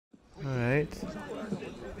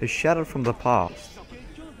moment. A shadow from the past.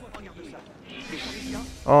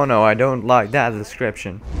 Oh no, I don't like that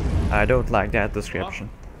description. I don't like that description.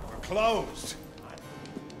 We're closed.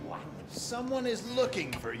 Someone is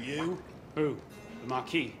looking for you. Who? The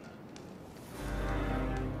Marquis.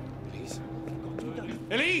 Èlise?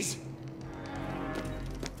 Èlise!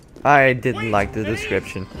 I didn't like the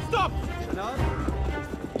description. Stop!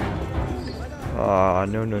 Oh,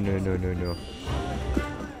 no, no, no, no, no, no.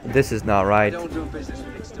 This is not right.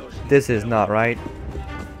 This is not right.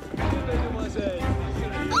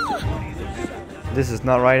 This is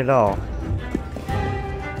not right at all.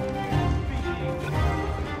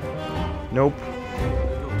 Nope.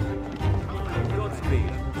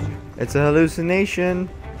 It's a hallucination.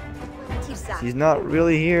 He's not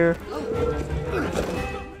really here.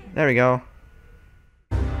 There we go.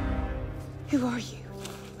 Who are you?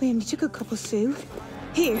 We only took a couple sous.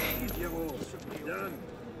 Here.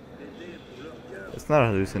 It's not a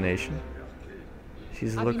hallucination.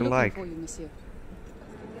 She's a look-alike. For you, monsieur.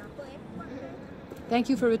 Thank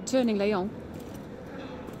you for returning Léon.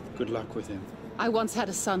 Good luck with him. I once had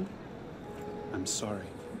a son. I'm sorry.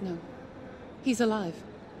 No. He's alive.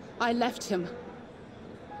 I left him.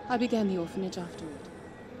 I began the orphanage afterward.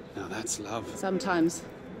 Now that's love. Sometimes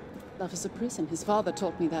love is a prison. His father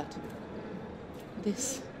taught me that.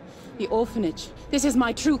 This, the orphanage, this is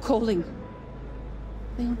my true calling.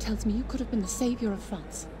 Léon tells me you could have been the savior of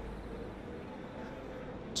France.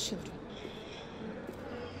 Children.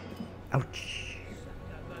 Ouch.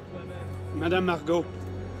 Madame Margot.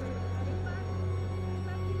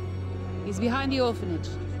 He's behind the orphanage.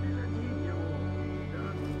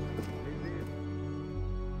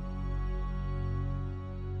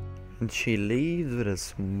 And she leaves with a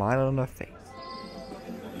smile on her face.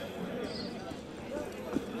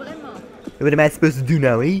 What am I supposed to do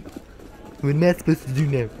now, eh? What am I supposed to do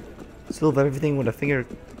now? Solve everything with a finger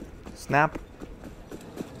snap?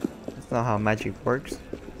 That's not how magic works.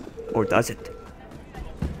 Or does it?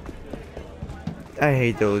 I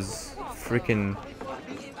hate those freaking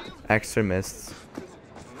extremists.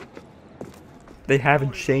 They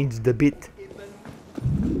haven't changed a bit.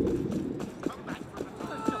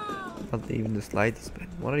 Not even the slightest bit.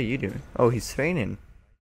 What are you doing? Oh, he's training.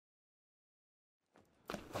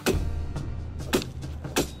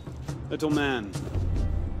 Little man.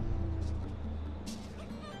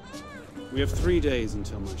 We have 3 days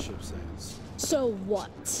until my ship sails. So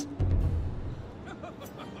what?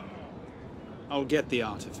 I'll get the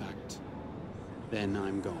artifact. Then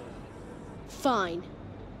I'm gone. Fine.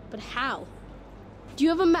 But how? Do you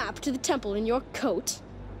have a map to the temple in your coat?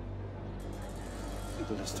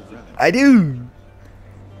 The list of relics. I do!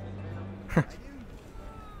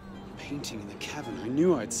 Painting in the cavern. I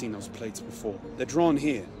knew I'd seen those plates before. They're drawn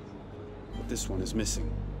here. But this one is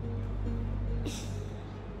missing.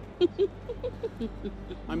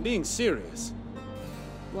 I'm being serious.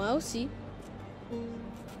 Well, see.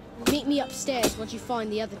 Meet me upstairs once you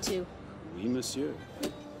find the other two. Oui, monsieur.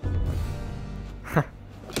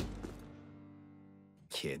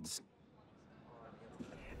 Kids.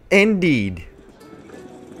 Indeed.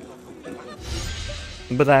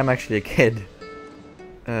 But I'm actually a kid.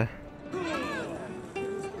 I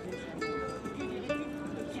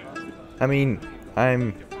mean,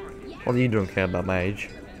 well, you don't care about my age.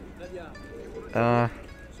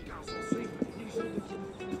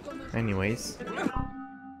 Anyways.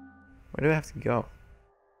 Where do I have to go?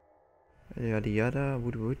 Yada yada,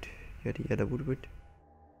 wood wood. Yada yada, wood wood.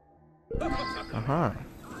 Uh-huh.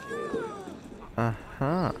 Uh-huh.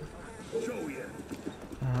 Uh-huh.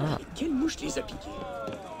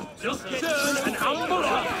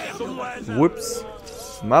 Whoops.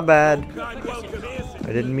 My bad.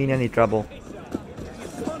 I didn't mean any trouble.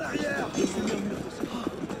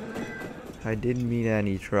 I didn't mean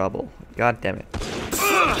any trouble. God damn it.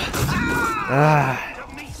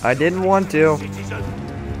 I didn't want to.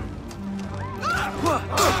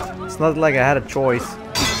 It's not like I had a choice.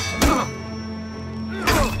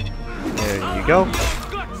 There you go.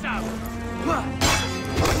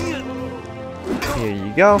 Here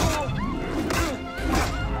you go.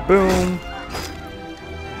 Boom.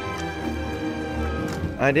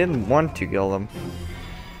 I didn't want to kill them.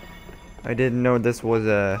 I didn't know this was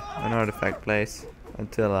an artifact place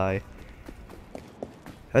until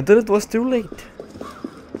it was too late.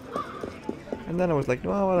 And then I was like,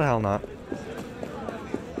 well, what the hell not.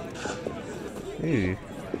 Ooh.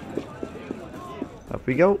 Up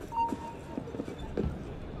we go.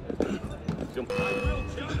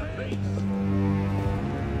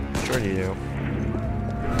 Sure you do.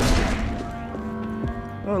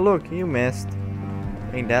 Oh look, you missed.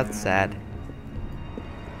 Ain't that sad?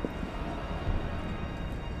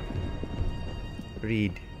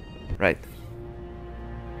 Read. Right.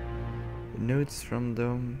 Notes from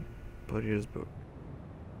the Potter's book.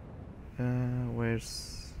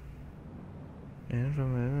 Where's... And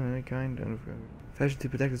from a kind of... Fashion to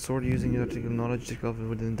protect the sword using artificial knowledge discovered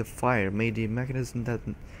within the fire. May the mechanism that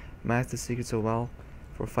masked the secret so well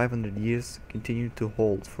for 500 years continue to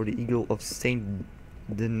hold. For the eagle of Saint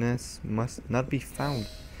Denis must not be found.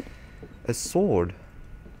 A sword.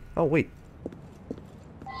 Oh wait.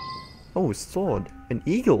 Oh, a sword. An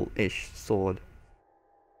eagle-ish sword.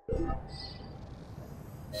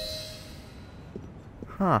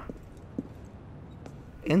 Huh.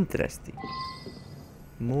 Interesting.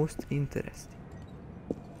 Most interesting.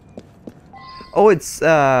 Oh, it's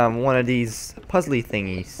one of these puzzly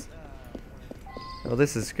thingies. Well,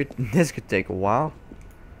 this is good. This could take a while.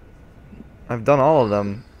 I've done all of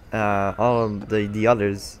them. All of the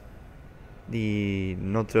others. The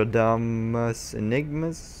Notre Dame's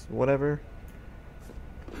Enigmas, whatever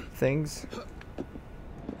things.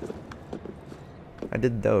 I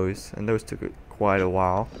did those, and those took quite a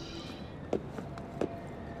while.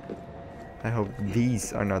 I hope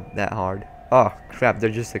these are not that hard. Oh crap, they're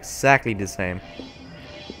just exactly the same.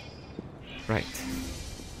 Right.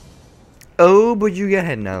 Oh, but you get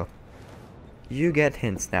hint now. You get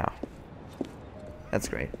hints now. That's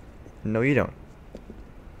great. No, you don't.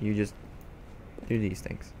 You just do these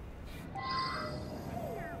things.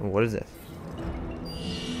 What is this?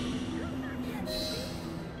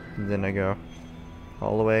 And then I go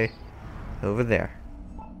all the way over there.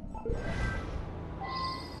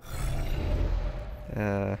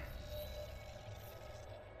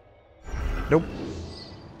 Nope.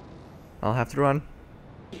 I'll have to run.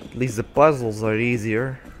 At least the puzzles are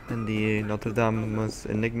easier than the Notre Dame's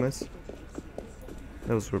Enigmas.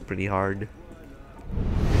 Those were pretty hard.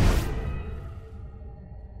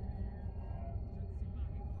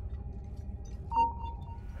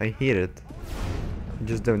 I hear it. I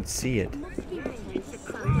just don't see it.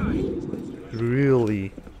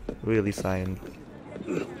 Really, really silent.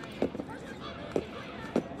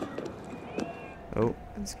 Oh,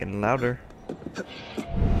 it's getting louder.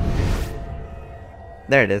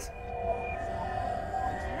 There it is.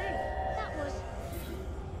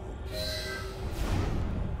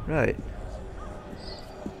 Right.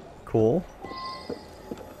 Cool.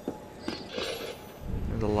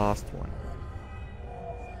 And the last one.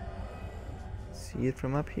 See it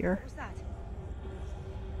from up here?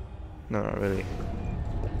 No, not really.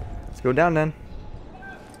 Let's go down then.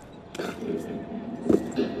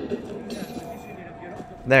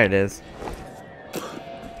 There it is.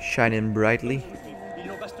 Shining brightly.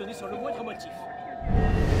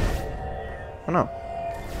 Oh no.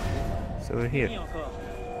 So we're here.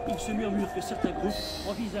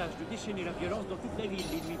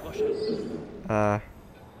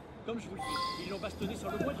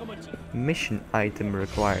 Mission item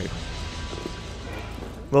required.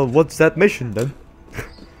 Well, what's that mission then?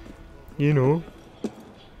 You know,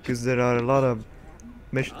 because there are a lot of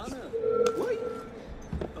missions.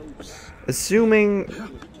 Assuming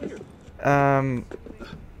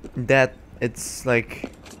that it's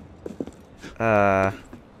like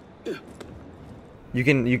you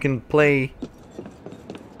can play,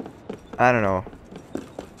 I don't know.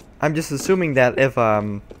 I'm just assuming that if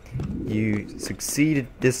you succeeded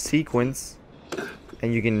this sequence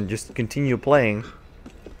and you can just continue playing,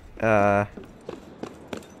 I'm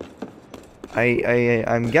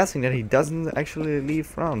guessing that he doesn't actually leave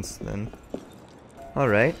France then.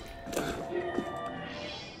 Alright.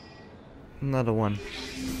 Another one.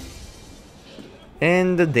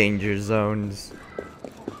 And the danger zones.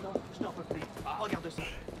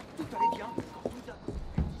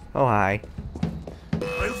 Oh hi.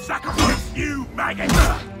 I'll sacrifice you, maggot!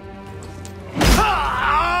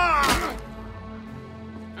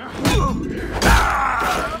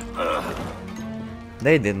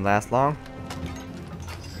 They didn't last long.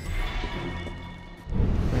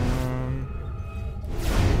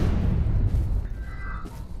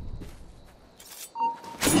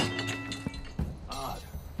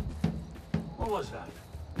 What was that?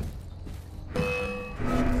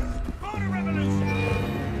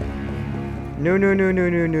 No.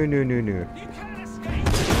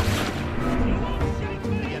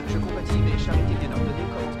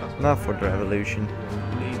 Not for the revolution.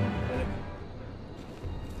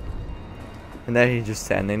 And then he's just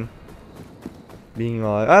standing, being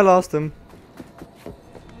like, I lost him.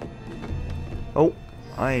 Oh,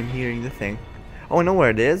 I am hearing the thing. Oh, I know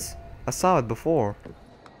where it is. I saw it before.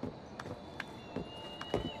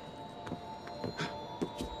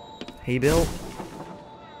 Hey, Bill.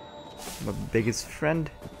 My biggest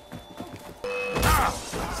friend.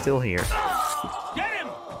 Still here.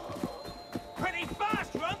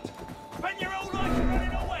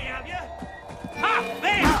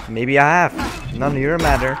 Maybe I have. None of your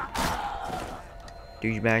matter.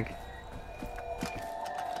 Douchebag.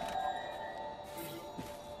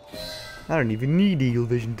 I don't even need eagle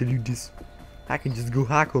vision to do this. I can just go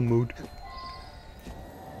hackle mode.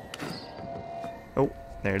 Oh,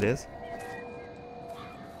 there it is.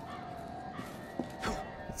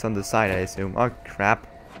 It's on the side, I assume. Oh, crap.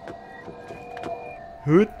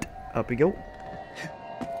 Hoot. Up we go.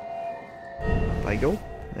 Up I go.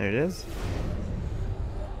 There it is.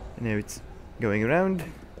 And now it's going around.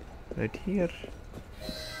 Right here.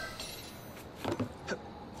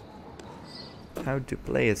 How to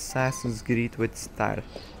play Assassin's Creed with style.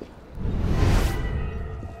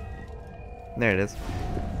 There it is.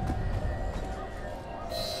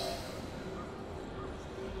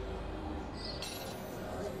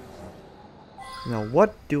 Now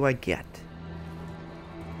what do I get?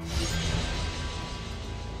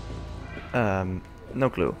 No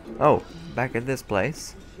clue. Oh, back at this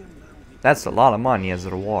place. That's a lot of money as a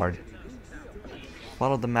reward.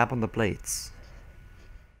 Follow the map on the plates.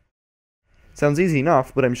 Sounds easy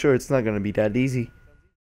enough, but I'm sure it's not gonna be that easy.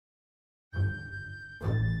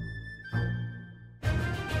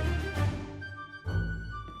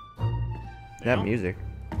 That music.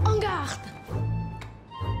 En garde!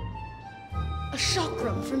 A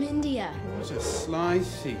chakram from India. What a sly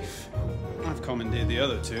thief. I've commandeered the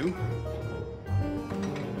other two.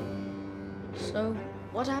 So,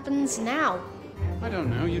 what happens now? I don't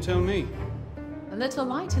know, you tell me. A little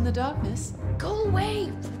light in the darkness. Go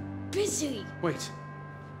away! We're busy! Wait.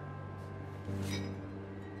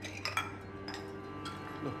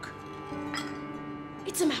 Look,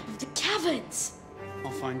 It's a map of the caverns!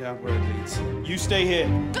 I'll find out where it leads. You stay here.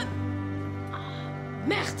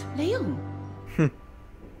 Merde! Leon.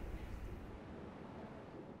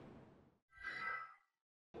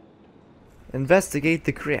 Investigate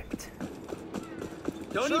the crypt.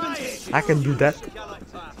 I can do that.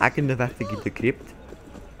 I can investigate the crypt.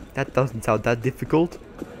 That doesn't sound that difficult.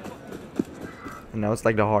 And now it's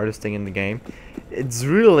like the hardest thing in the game. It's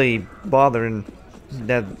really bothering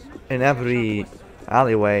that in every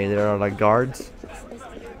alleyway there are like guards.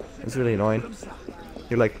 It's really annoying.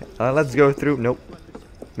 You're like, let's go through. Nope.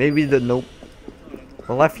 Maybe the nope.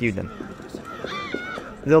 Well, F you then.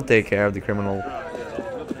 They'll take care of the criminal.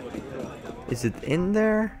 Is it in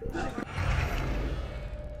there?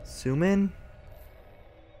 Zoom in.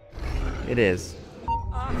 It is.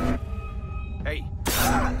 Hey.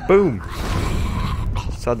 Boom.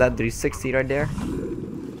 Saw that 360 right there?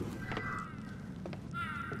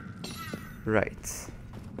 Right.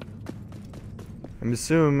 I'm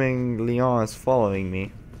assuming Leon is following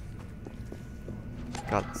me.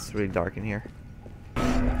 God, it's really dark in here.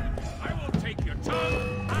 I will take your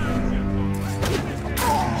tongue.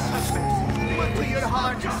 Your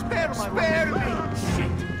heart, spare me!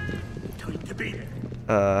 Shit. Time to be there.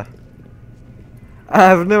 I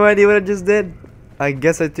have no idea what I just did. I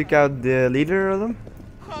guess I took out the leader of them.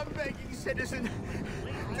 I'm begging, citizen,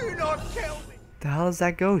 do not kill me! The hell is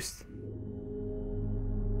that ghost?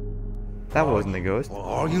 That wasn't a ghost. Or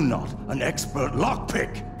are you not an expert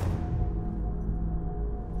lockpick?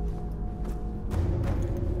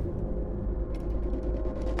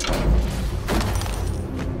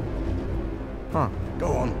 Huh. Go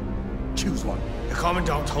on. Choose one. The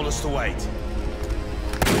Commandant told us to wait.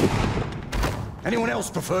 Anyone else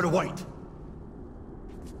prefer to wait?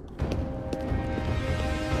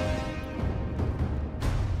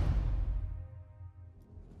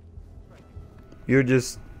 You're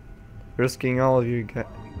just risking all of your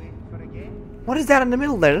What is that in the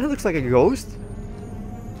middle there? That looks like a ghost.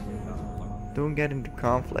 Don't get into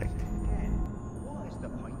conflict.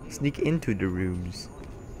 Sneak into the rooms.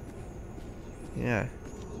 Yeah.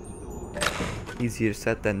 Easier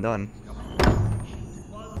said than done.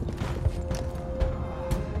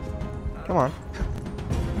 Come on.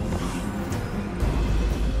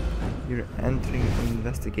 You're entering an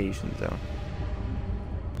investigation zone.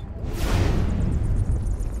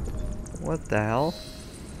 What the hell?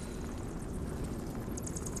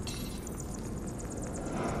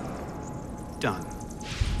 Done.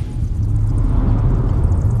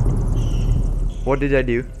 What did I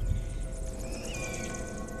do?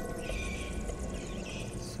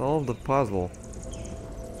 Solve the puzzle.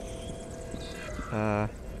 The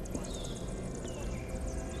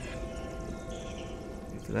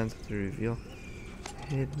answer to reveal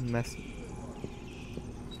hidden message.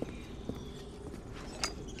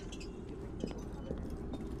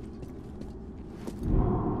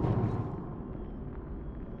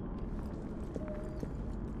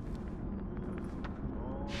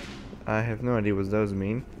 I have no idea what those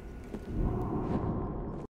mean.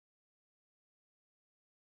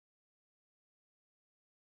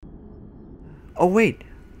 Oh wait,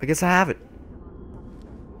 I guess I have it.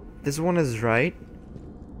 This one is right.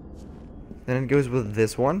 Then it goes with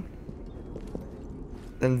this one.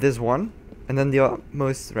 Then this one. And then the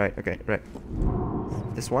most right. Okay, right.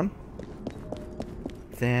 This one.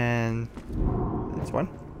 Then this one.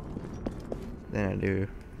 Then I do.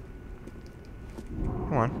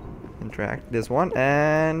 Come on. Interact. This one.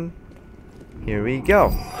 And here we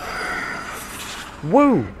go.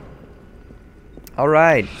 Woo!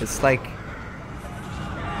 Alright. It's like.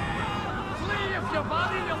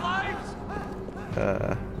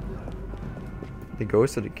 The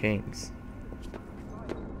Ghost of the Kings.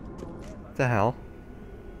 What the hell?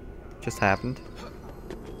 Just happened.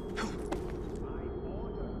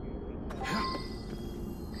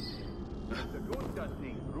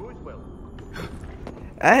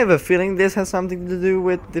 I have a feeling this has something to do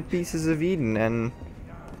with the Pieces of Eden and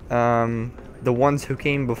the ones who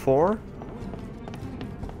came before.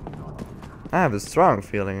 I have a strong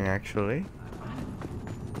feeling, actually.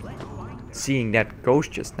 Seeing that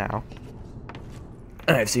ghost just now.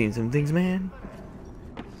 I've seen some things, man.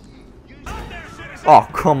 Oh,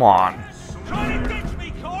 come on.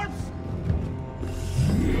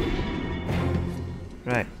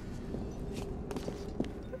 Right.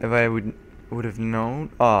 If I would have known.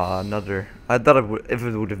 Oh, another. I thought it would, if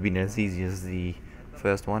it would have been as easy as the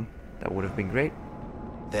first one, that would have been great.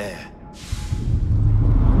 There.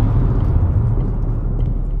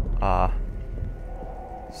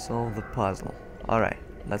 Solve the puzzle. Alright,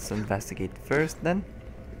 let's investigate first then.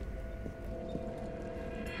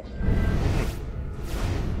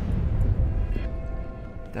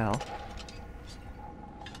 The hell?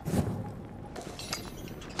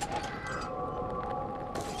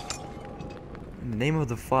 In the name of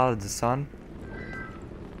the Father, the Son,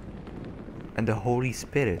 and the Holy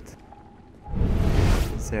Spirit.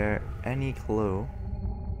 Is there any clue?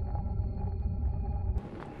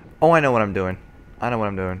 Oh, I know what I'm doing. I know what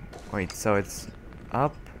I'm doing. Wait, so it's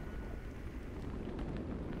up.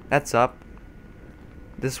 That's up.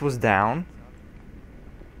 This was down.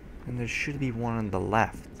 And there should be one on the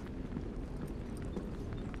left.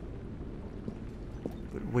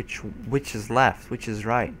 But which is left? Which is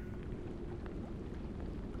right?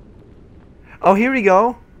 Oh, here we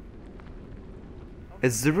go.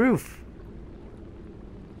 It's the roof.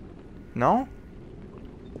 No?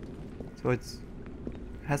 So it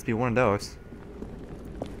has to be one of those.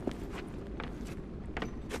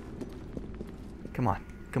 Come on,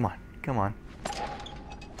 come on, come on.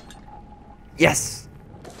 Yes!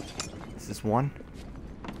 This is one.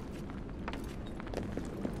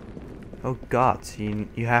 Oh god,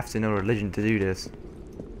 you have to know religion to do this.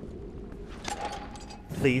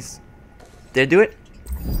 Please. Did I do it?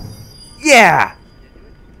 Yeah!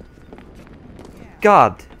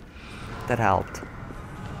 God. That helped.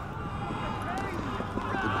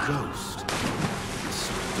 The ghost. What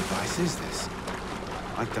sort of device is this?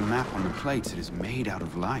 Like the map on the plates, it is made out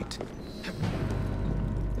of light.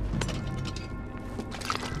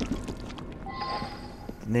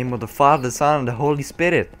 The name of the Father, the Son, and the Holy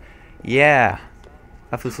Spirit. Yeah.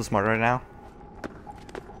 I feel so smart right now.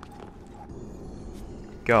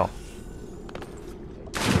 Go.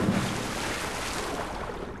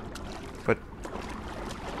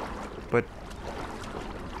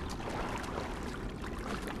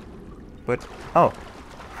 But oh.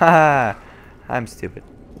 Haha. I'm stupid.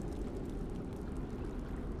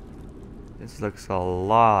 This looks a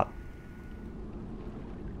lot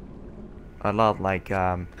like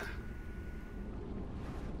the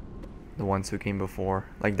ones who came before,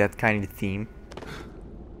 like that kind of theme.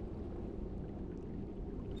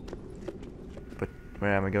 But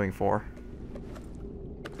where am I going for?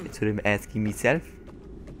 That's what I'm asking myself.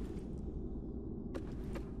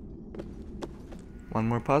 One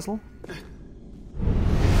more puzzle.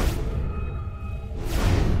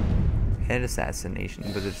 Head assassination,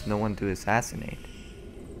 but there's no one to assassinate.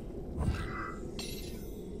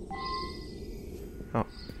 Oh,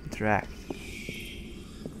 interact.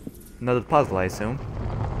 Another puzzle, I assume.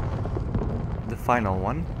 The final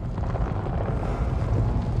one.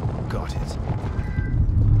 Got it.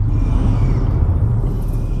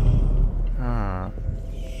 Ah.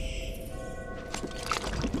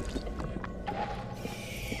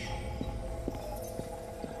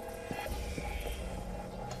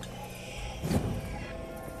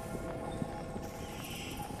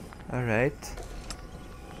 Alright.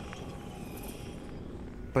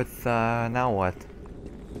 But now what?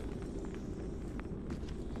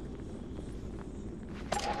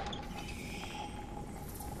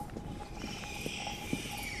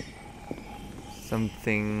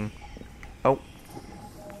 Something. Oh.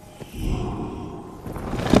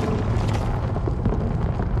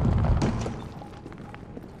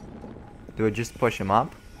 Do I just push him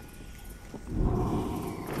up?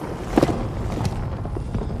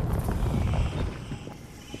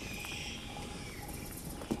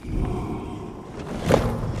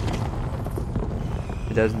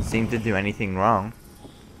 It doesn't seem to do anything wrong.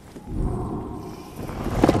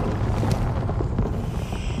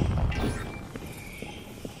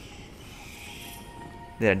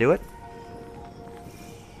 Did I do it?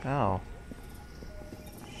 Oh.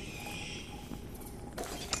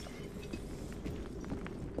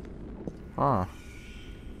 Huh.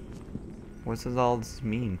 What does all this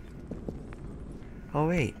mean? Oh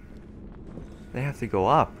wait. They have to go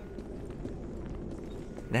up.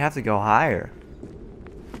 They have to go higher.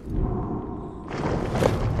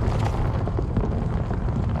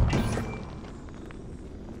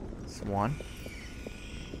 It's one.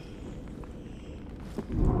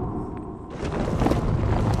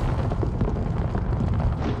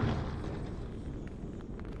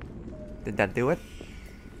 Did that do it?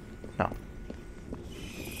 No.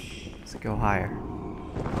 Let's go higher.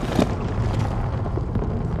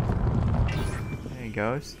 There he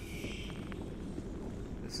goes.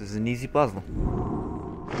 This is an easy puzzle.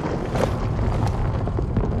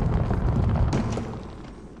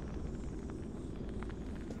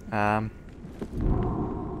 Higher.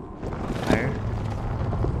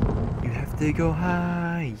 You have to go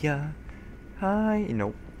higher. High.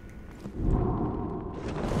 Nope.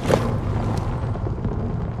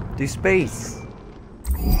 Do space.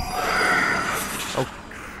 Oh,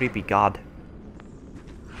 creepy god.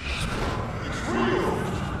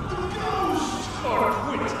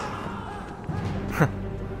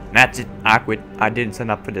 That's it. I quit. I didn't sign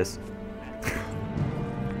up for this.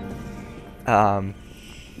 But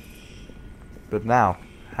now,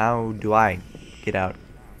 how do I get out?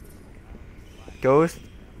 Ghost,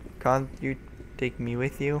 can't you take me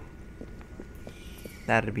with you?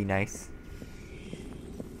 That'd be nice.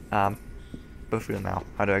 But for real now,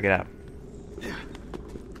 how do I get out?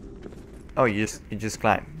 Oh, you just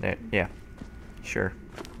climb. There, yeah. Sure.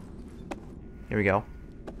 Here we go.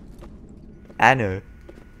 I knew.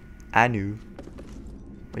 Well,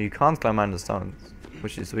 you can't climb on the stones,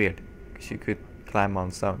 which is weird, because you could climb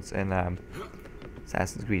on stones in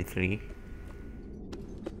Assassin's Creed 3.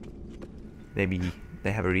 Maybe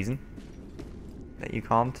they have a reason that you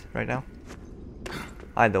can't right now.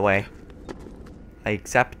 Either way, I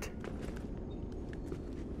accept.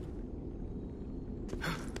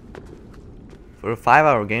 For a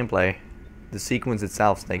 5-hour gameplay, the sequence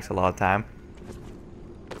itself takes a lot of time.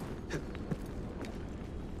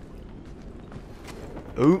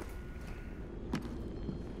 Ooh!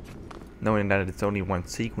 Knowing that it's only one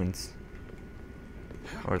sequence.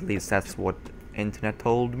 Or at least that's what internet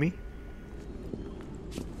told me.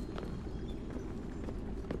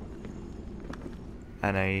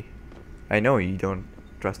 And I know you don't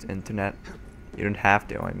trust internet. You don't have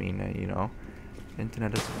to. I mean, you know,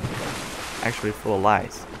 internet is actually full of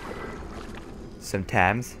lies.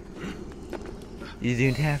 Sometimes you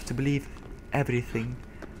don't have to believe everything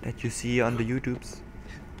that you see on the YouTubes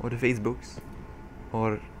or the Facebooks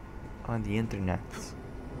or on the internet.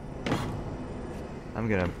 I'm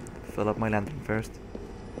gonna fill up my lantern first.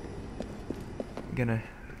 I'm gonna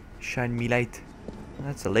shine me light.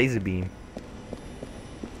 That's a laser beam.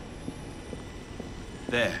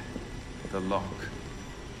 There, the lock.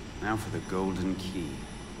 Now for the golden key.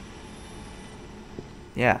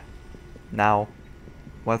 Yeah. Now,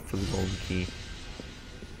 what for the golden key?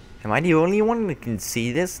 Am I the only one that can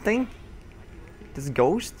see this thing? This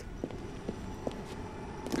ghost?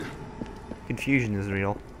 Confusion is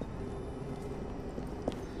real.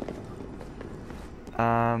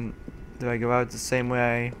 Do I go out the same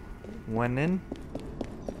way I went in?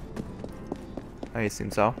 I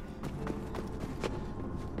assume so.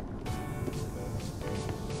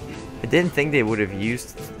 I didn't think they would have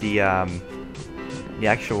used the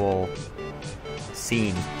actual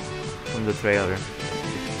scene from the trailer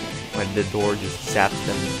when the door just zapped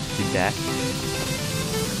them to death.